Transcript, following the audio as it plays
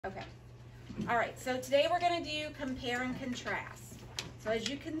All right, so today we're going to do compare and contrast. So as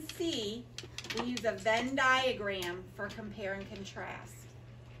you can see, we use a Venn diagram for compare and contrast.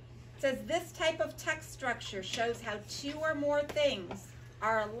 It says this type of text structure shows how two or more things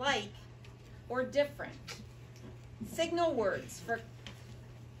are alike or different. Signal words for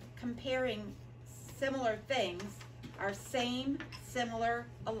comparing similar things are same, similar,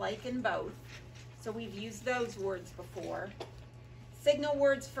 alike, and both. So we've used those words before. Signal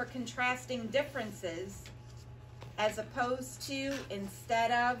words for contrasting differences, as opposed to,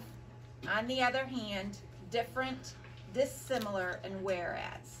 instead of, on the other hand, different, dissimilar, and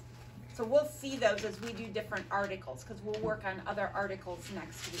whereas. So we'll see those as we do different articles, because we'll work on other articles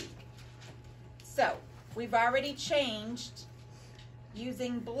next week. So we've already changed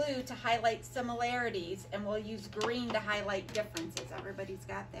using blue to highlight similarities, and we'll use green to highlight differences. Everybody's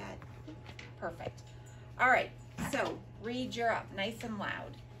got that? Perfect. All right, so read, you're up, nice and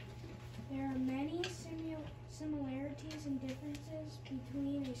loud. There are many similarities and differences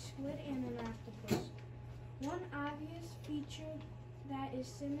between a squid and an octopus. One obvious feature that is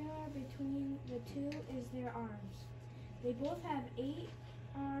similar between the two is their arms. They both have 8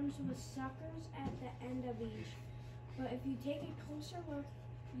 arms with suckers at the end of each. But if you take a closer look,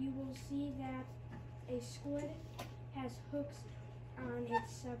 you will see that a squid has hooks on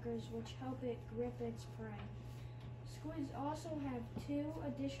its suckers which help it grip its prey. Squids also have 2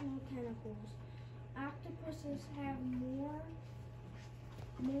 additional tentacles. Octopuses have more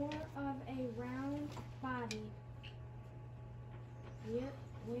of a round body,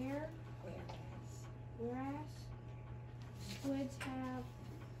 whereas squids have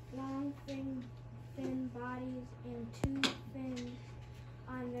long, thin bodies and 2 fins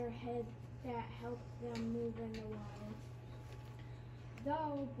on their head that help them move in the water.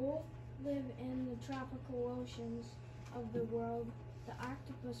 Though both live in the tropical oceans of the world, the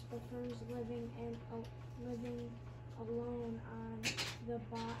octopus prefers living alone on the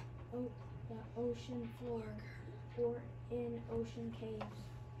ocean floor or in ocean caves.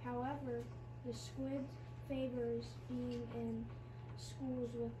 However, the squid favors being in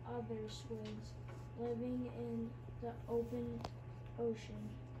schools with other squids living in the open ocean.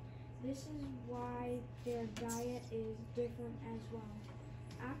 This is why their diet is different as well.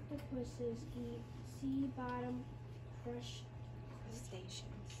 Octopuses eat sea-bottom crustaceans,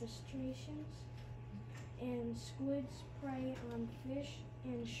 and squids prey on fish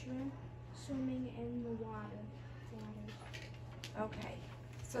and shrimp swimming in the waters. Okay,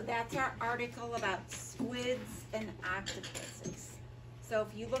 so that's our article about squids and octopuses. So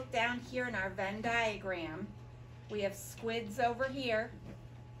if you look down here in our Venn diagram, we have squids over here,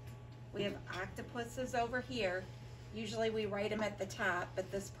 we have octopuses over here. Usually we write them at the top, but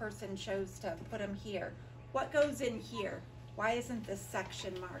this person chose to put them here. What goes in here? Why isn't this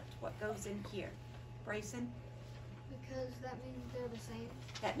section marked? What goes in here? Bryson? Because that means they're the same.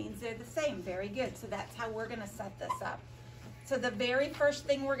 That means they're the same. Very good. So that's how we're going to set this up. So the very first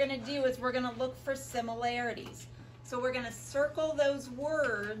thing we're going to do is we're going to look for similarities. So we're going to circle those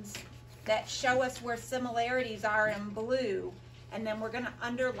words that show us where similarities are in blue, and then we're going to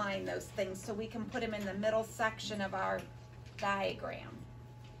underline those things so we can put them in the middle section of our diagram.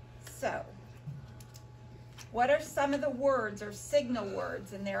 So, what are some of the words or signal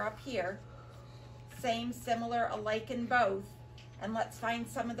words? And they're up here. Same, similar, alike, and both. And let's find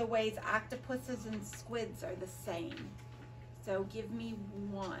some of the ways octopuses and squids are the same. So give me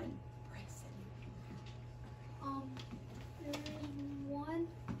one, Bryson. There is one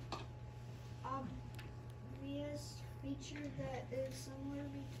obvious feature that is similar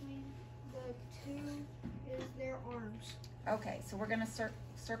between the two is their arms. Okay, so we're going to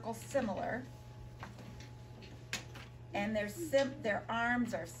circle similar. And their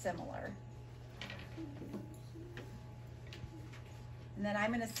arms are similar. And then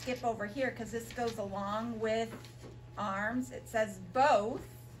I'm going to skip over here because this goes along with arms. It says both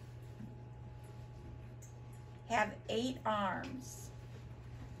have 8 arms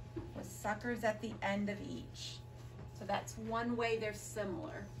with suckers at the end of each. So that's one way they're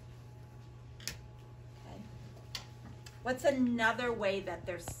similar. Okay. What's another way that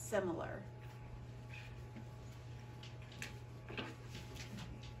they're similar?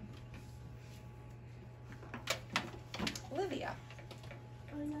 Olivia.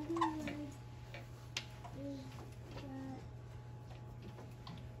 Another way is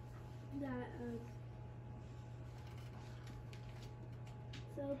that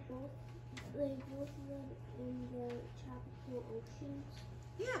they both live in the tropical oceans.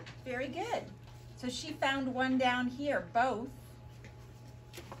 Yeah, very good. So she found one down here, both.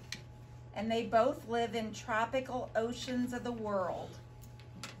 And they both live in tropical oceans of the world.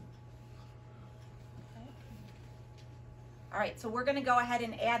 right, so we're gonna go ahead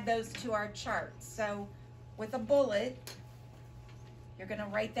and add those to our chart. So with a bullet, you're gonna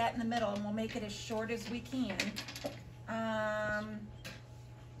write that in the middle and we'll make it as short as we can.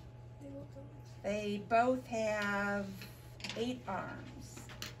 They both have 8 arms.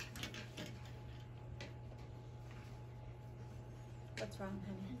 What's wrong,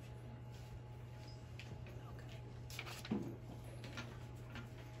 honey?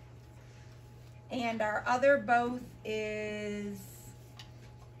 And our other both is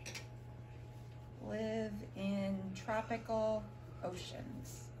live in tropical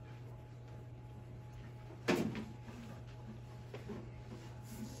oceans. Okay,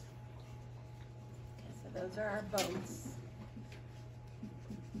 so those are our boats.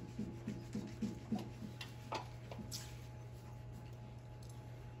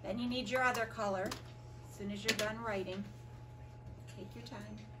 Then you need your other color. As soon as you're done writing, take your time.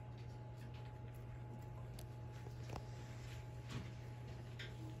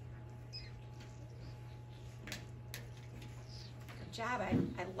 Good job.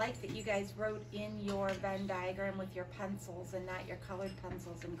 I like that you guys wrote in your Venn diagram with your pencils and not your colored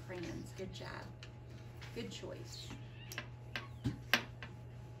pencils and crayons. Good job. Good choice.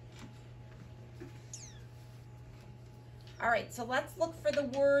 All right, so let's look for the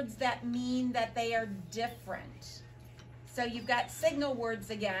words that mean that they are different. So you've got signal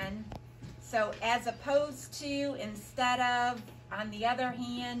words again. So as opposed to, instead of, on the other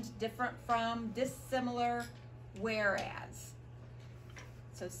hand, different from, dissimilar, whereas.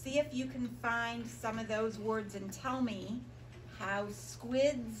 So see if you can find some of those words and tell me how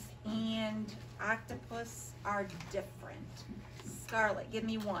squids and octopus are different. Scarlett, give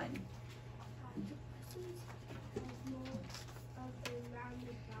me one.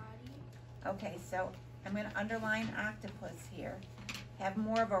 Okay, so I'm going to underline octopus here. Have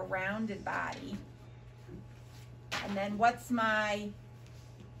more of a rounded body. And then what's my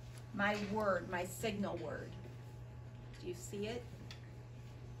word, my signal word? Do you see it?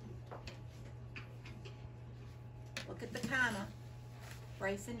 Look at the comma.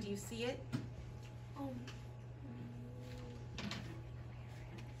 Bryson, do you see it?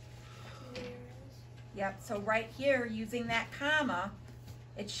 Yep, so right here, using that comma,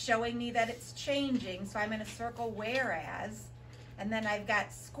 it's showing me that it's changing, so I'm going to circle whereas. And then I've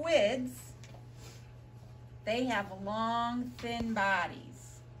got squids. They have long, thin bodies.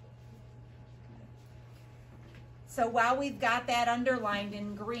 So while we've got that underlined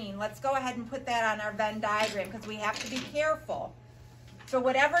in green, let's go ahead and put that on our Venn diagram because we have to be careful. So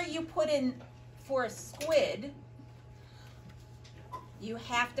whatever you put in for a squid, you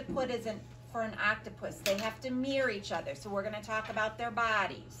have to put as for an octopus. They have to mirror each other. So we're going to talk about their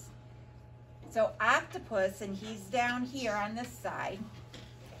bodies. So octopus, and he's down here on this side,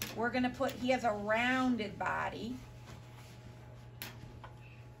 we're going to put, he has a rounded body.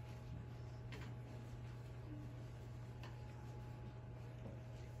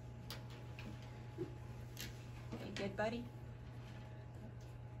 Okay, good, buddy?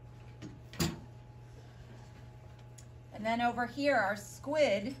 And then over here, our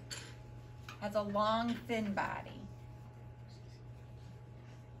squid has a long, thin body.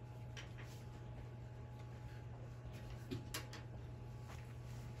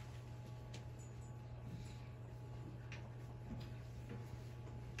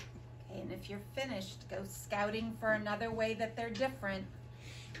 Okay, and if you're finished, go scouting for another way that they're different.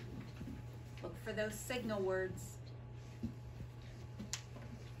 Look for those signal words.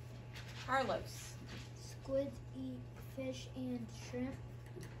 Carlos. Squids eat fish and shrimp.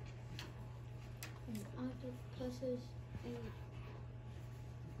 And octopuses eat.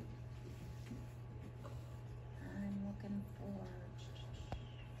 I'm looking for.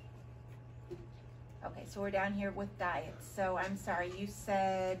 Okay, so we're down here with diets. So I'm sorry, you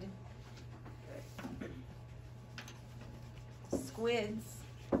said squids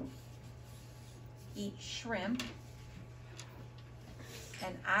eat shrimp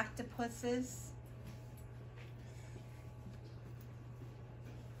and octopuses.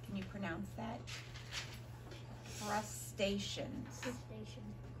 Can you pronounce that? Crustaceans.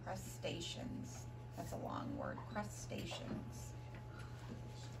 Crustaceans. That's a long word. Crustaceans.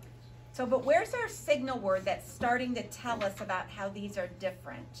 So, but where's our signal word that's starting to tell us about how these are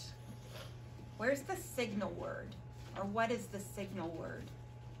different? Where's the signal word? Or what is the signal word?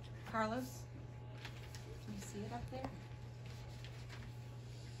 Carlos? Can you see it up there?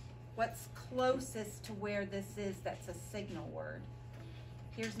 What's closest to where this is that's a signal word?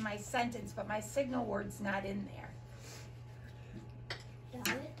 Here's my sentence, but my signal word's not in there.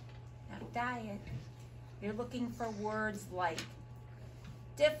 Diet? Not diet. You're looking for words like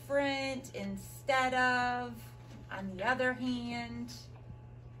different, instead of, On the other hand,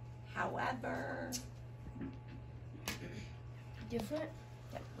 however, Different?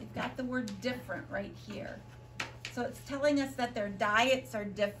 yep, we've got the word different right here. So it's telling us that their diets are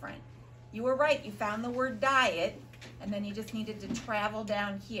different. You were right, you found the word diet, and then you just needed to travel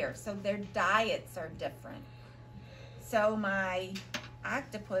down here. So their diets are different. So my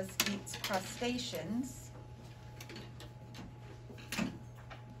octopus eats crustaceans.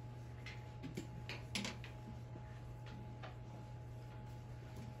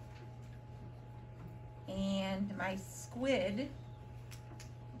 And my squid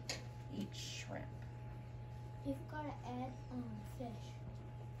eats shrimp. You've got to add fish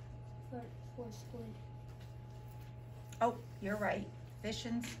for squid. Oh, you're right. Fish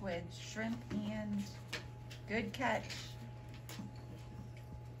and squid, shrimp and good catch.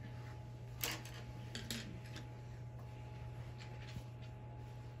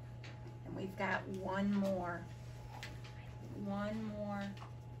 And we've got one more.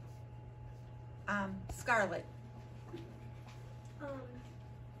 Scarlet. Those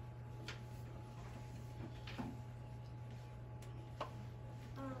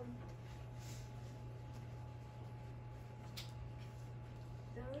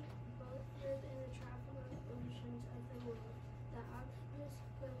both live in the tropical oceans of the world. The octopus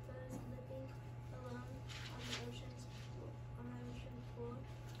prefers living alone on the ocean floor.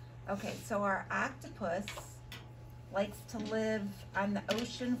 Okay, so our octopus likes to live on the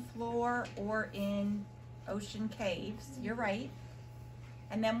ocean floor or in ocean caves. You're right.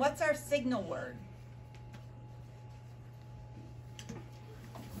 And then what's our signal word?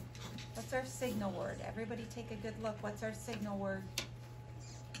 What's our signal word? Everybody take a good look. What's our signal word?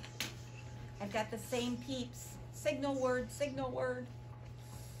 I've got the same peeps. Signal word, signal word.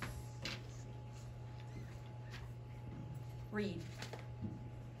 Read.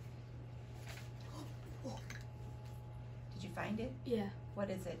 Did you find it? Yeah. What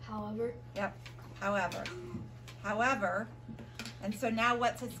is it? However. Yep. However, and so now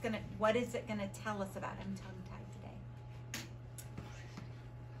what is it gonna tell us about? I'm tongue-tied today.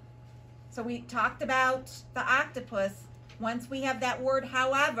 So we talked about the octopus. Once we have that word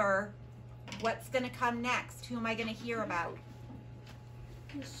however, what's gonna come next? Who am I gonna hear about?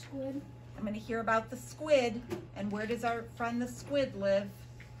 The squid. I'm gonna hear about the squid. And where does our friend the squid live?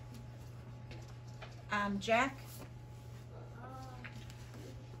 Jack?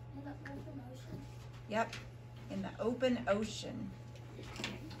 In the open ocean. Yep, in the open ocean.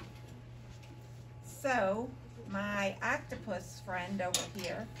 So, my octopus friend over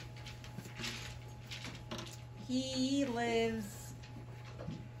here, he lives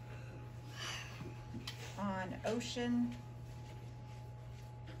on ocean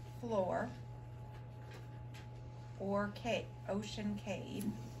floor or ocean cave.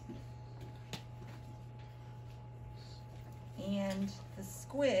 And the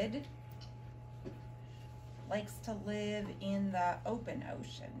squid likes to live in the open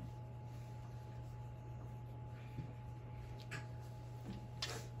ocean.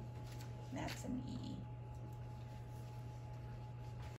 That's an E.